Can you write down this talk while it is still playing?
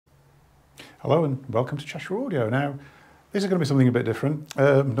Hello and welcome to Cheshire Audio. Now, this is going to be something a bit different.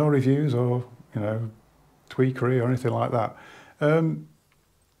 No reviews or, tweakery or anything like that. I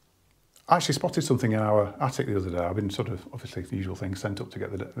actually spotted something in our attic the other day. I've been sort of, obviously the usual things, sent up to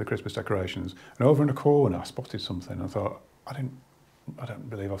get the Christmas decorations. And over in a corner, I spotted something. I thought, I don't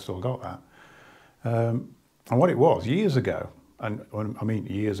believe I've still got that. And what it was, years ago, and I mean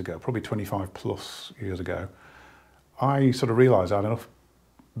years ago, probably 25 plus years ago, I sort of realised I had enough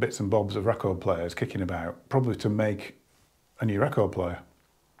bits and bobs of record players kicking about, probably to make a new record player.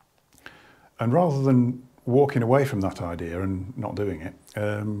 And rather than walking away from that idea and not doing it,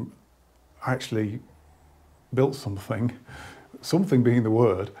 I actually built something being the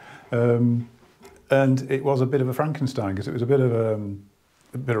word, and it was a bit of a Frankenstein, because it was a bit of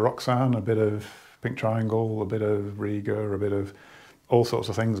Roxanne, a bit of Pink Triangle, a bit of Riga, a bit of all sorts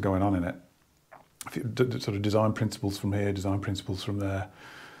of things going on in it. Sort of design principles from here, design principles from there,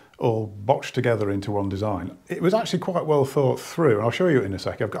 all botched together into one design. It was actually quite well thought through, and I'll show you in a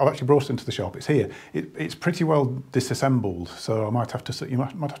sec. I've actually brought it into the shop. It's here. It's pretty well disassembled, so you might have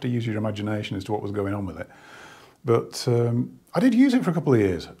to use your imagination as to what was going on with it. But I did use it for a couple of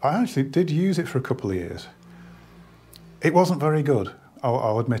years. I actually did use it for a couple of years. It wasn't very good.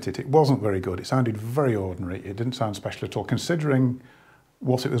 I'll admit it. It wasn't very good. It sounded very ordinary. It didn't sound special at all. Considering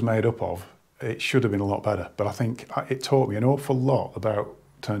what it was made up of, it should have been a lot better. But I think it taught me an awful lot about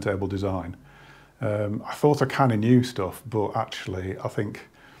turntable design. I thought I kind of knew stuff, but actually I think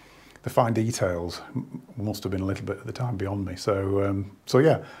the fine details must have been a little bit at the time beyond me. So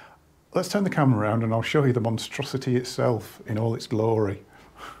yeah, let's turn the camera around and I'll show you the monstrosity itself in all its glory.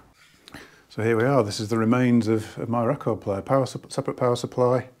 So here we are. This is the remains of my record player. Separate power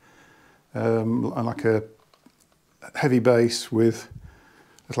supply, and like a heavy bass with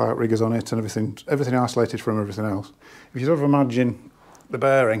little outriggers on it and everything isolated from everything else. If you sort of imagine the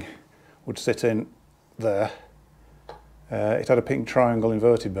bearing would sit in there. It had a pink triangle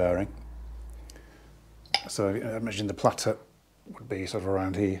inverted bearing. So I imagine the platter would be sort of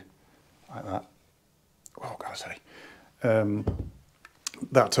around here, like that. Oh, God, sorry.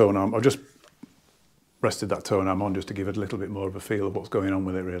 That tone arm, I've just rested that tone arm on just to give it a little bit more of a feel of what's going on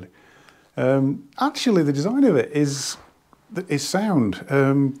with it, really. Actually, the design of it is sound.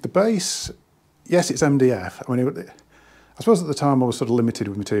 The bass, yes, it's MDF. I mean, I suppose at the time I was sort of limited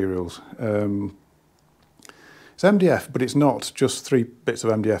with materials. It's MDF, but it's not just 3 bits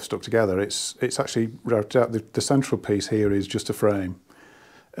of MDF stuck together. It's actually routed out. The central piece here is just a frame,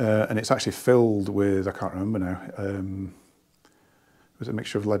 and it's actually filled with, I can't remember now. It was a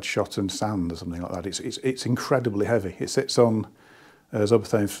mixture of lead shot and sand or something like that. It's incredibly heavy. It sits on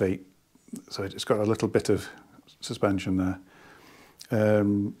Zobothane feet, so it's got a little bit of suspension there.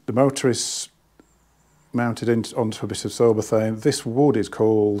 The motor is mounted onto a bit of Zobothane. This wood is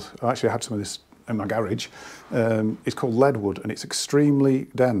called, I had some of this in my garage, it's called leadwood, and it's extremely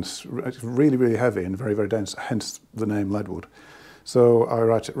dense. It's really, really heavy and very, very dense, hence the name leadwood. So I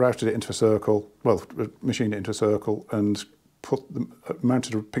routed it into a circle, well, machined it into a circle, and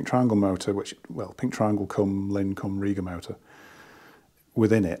mounted a pink triangle motor, pink triangle cum Lin cum Riga motor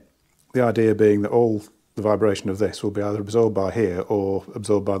within it. The idea being that all the vibration of this will be either absorbed by here or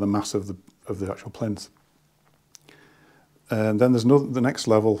absorbed by the mass of the actual plinth. And then there's the next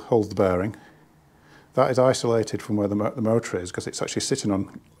level holds the bearing. That is isolated from where the motor is, because it's actually sitting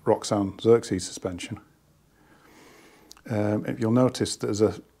on Roxanne Xerxes suspension. If you'll notice,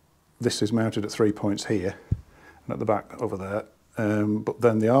 this is mounted at 3 points here and at the back over there. But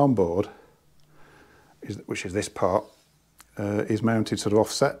then the arm board, which is this part, is mounted sort of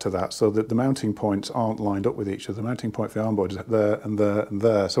offset to that, so that the mounting points aren't lined up with each other. The mounting point for the arm board is there and there and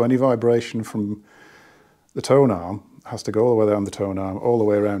there. So any vibration from the tone arm has to go all the way down the tone arm, all the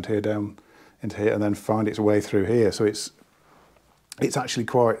way around here, down into here, and then find its way through here. So it's actually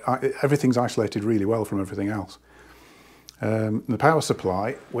everything's isolated really well from everything else. The power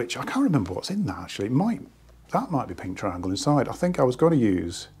supply, which I can't remember what's in that actually, that might be pink triangle inside. I think I was going to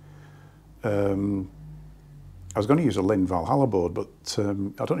use a Lin Valhalla board, but I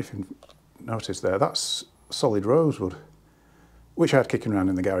don't know if you've noticed there, that's solid rosewood, which I had kicking around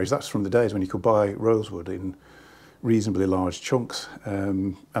in the garage. That's from the days when you could buy rosewood in reasonably large chunks,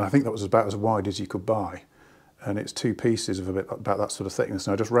 and I think that was about as wide as you could buy, and it's 2 pieces of about that sort of thickness.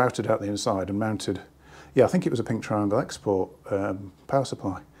 And I just routed out the inside and mounted, I think it was a pink triangle export power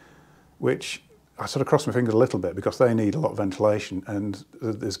supply, which I sort of crossed my fingers a little bit because they need a lot of ventilation, and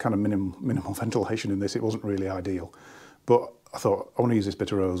there's kind of minimal ventilation in this. It wasn't really ideal, but I thought I want to use this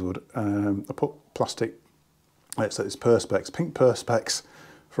bit of rosewood. I put plastic, it's perspex, pink perspex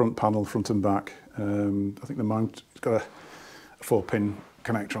front panel, front and back. I think the mount, it's got a 4-pin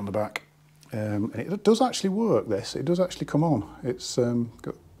connector on the back, And it does actually work, this. It does actually come on. It's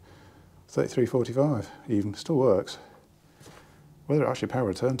got 3345 even, still works. Whether it actually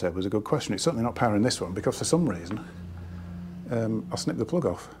powers a turntable is a good question. It's certainly not powering this one because for some reason I snipped the plug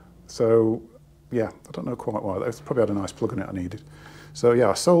off. So yeah, I don't know quite why. It's probably had a nice plug in it I needed. So yeah,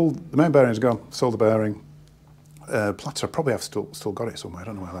 I sold, the main bearing's gone, sold the bearing. Platter, probably I've still got it somewhere, I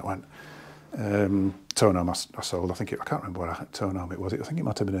don't know where that went. Tone arm I sold, I can't remember what tone arm it was. I think it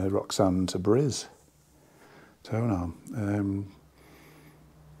might have been a Roxanne to Briz tone arm.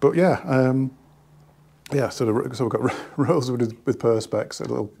 But yeah, yeah, so we've got rosewood with perspex, a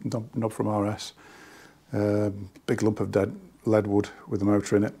little knob from RS, big lump of dead lead wood with the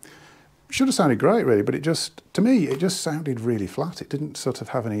motor in it. Should have sounded great really, but it just, to me, it just sounded really flat. It didn't sort of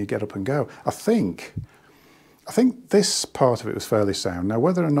have any get up and go. I think this part of it was fairly sound. Now,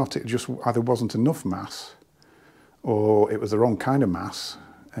 whether or not it just either wasn't enough mass or it was the wrong kind of mass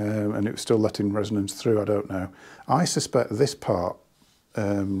and it was still letting resonance through, I don't know. I suspect this part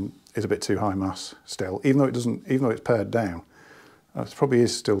is a bit too high mass still, even though it's pared down. It probably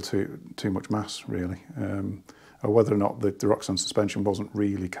is still too much mass, really. Or whether or not the Roxanne suspension wasn't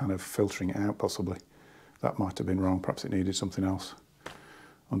really kind of filtering it out, possibly. That might have been wrong. Perhaps it needed something else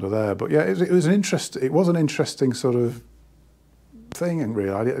under there. But yeah, it was an interesting sort of thing, and really,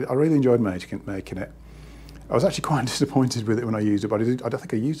 I really enjoyed making it. I was actually quite disappointed with it when I used it, but I don't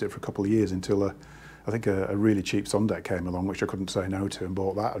think I used it for a couple of years until I think a really cheap Sondeck came along, which I couldn't say no to, and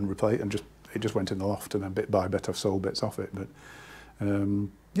bought that and replaced, and it just went in the loft, and then bit by bit I've sold bits off it. But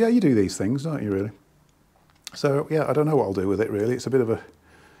yeah, you do these things, don't you, really? So yeah, I don't know what I'll do with it really. It's one of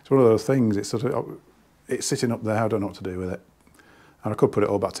those things. It's sort of, it's sitting up there. I don't know what to do with it. And I could put it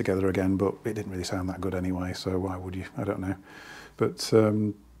all back together again, but it didn't really sound that good anyway. So why would you? I don't know. But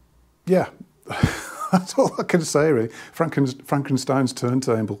yeah, that's all I can say really. Frankenstein's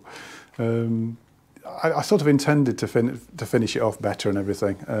turntable. I sort of intended to finish it off better and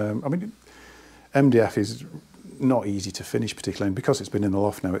everything. I mean, MDF is not easy to finish particularly, and because it's been in the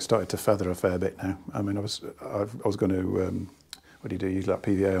loft now, it's started to feather a fair bit now. I mean, I was going to what do you do? Use that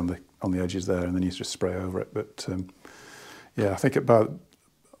PVA on the edges there, and then you just spray over it. But yeah, I think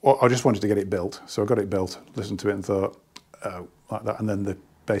I just wanted to get it built, so I got it built, listened to it, and thought, oh, like that, and then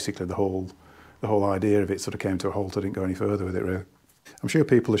basically the whole idea of it sort of came to a halt. I didn't go any further with it really. I'm sure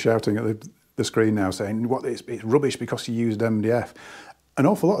people are shouting at the screen now saying, "What? It's rubbish because you used MDF." An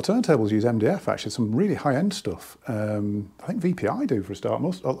awful lot of turntables use MDF, actually, some really high-end stuff. I think VPI do for a start.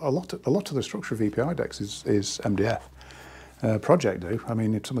 A lot of the structure of VPI decks is MDF. Project do. I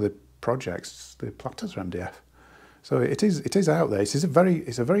mean, some of the projects, the platters are MDF. So it is out there. It's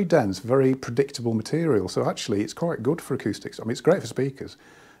a very dense, very predictable material. So actually, it's quite good for acoustics. I mean, it's great for speakers.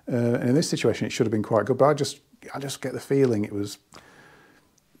 And in this situation, it should have been quite good. But I just get the feeling it was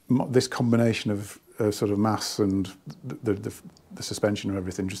this combination of sort of mass and the suspension and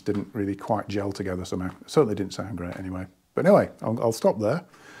everything just didn't really quite gel together somehow. It certainly didn't sound great anyway. But anyway, I'll stop there.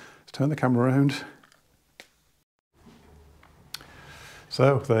 Let's turn the camera around.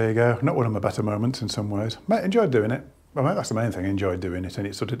 So there you go. Not one of my better moments in some ways. I enjoyed doing it. I mean, that's the main thing. I enjoyed doing it, and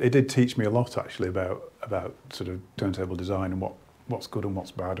it did teach me a lot actually about sort of turntable design and what's good and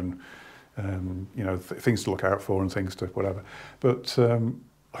what's bad, and you know, things to look out for and things to whatever. But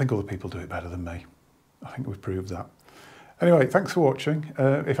I think other people do it better than me. I think we've proved that. Anyway, thanks for watching.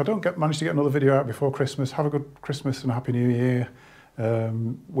 If I don't manage to get another video out before Christmas, have a good Christmas and a Happy New Year.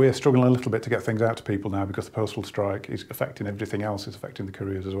 We're struggling a little bit to get things out to people now because the postal strike is affecting everything else. It's affecting the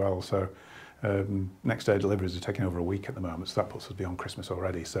couriers as well. So next day deliveries are taking over a week at the moment. So that puts us beyond Christmas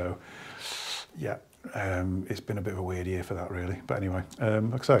already. So yeah, it's been a bit of a weird year for that really. But anyway,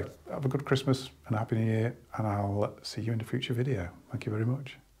 like I say, have a good Christmas and a Happy New Year, and I'll see you in a future video. Thank you very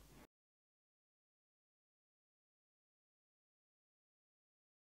much.